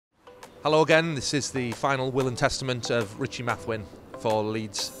Hello again, this is the final will and testament of Richee Mathwin for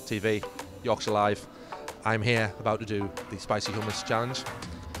Leeds TV, Yorkshire Live. I'm here about to do the spicy hummus challenge,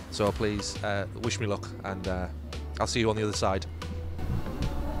 so please wish me luck and I'll see you on the other side.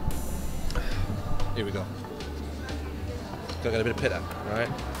 Here we go. Gotta get a bit of Pitta, alright?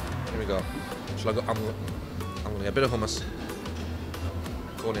 Here we go. I'm gonna get a bit of hummus.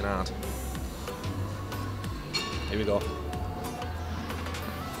 Going in hard. Here we go.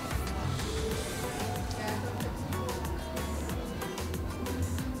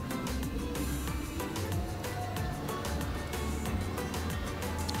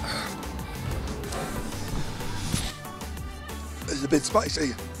 It's a bit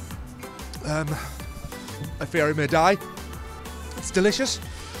spicy. I fear I may die. It's delicious.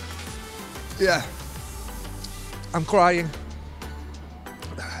 Yeah. I'm crying.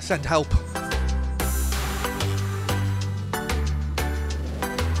 Send help.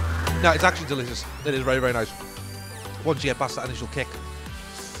 No, it's actually delicious. It is very, very nice. Once you get past that initial kick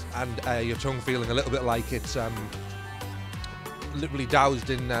and your tongue feeling a little bit like it's literally doused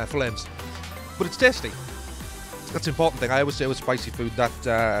in flames. But it's tasty. That's the important thing. I always say with spicy food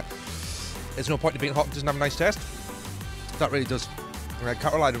that there's no point in being hot, it doesn't have a nice taste. That really does.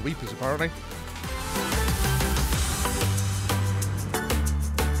 Carolina Reapers, apparently.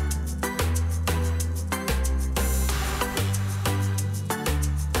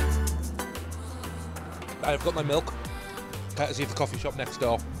 I've got my milk, courtesy of the coffee shop next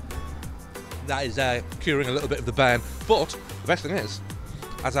door. That is curing a little bit of the burn. But the best thing is,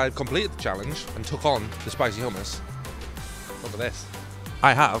 as I completed the challenge and took on the spicy hummus, look at this.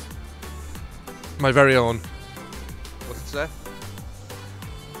 I have my very own, what did it say?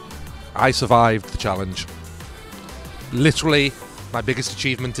 I survived the challenge. Literally my biggest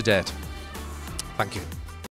achievement to date. Thank you.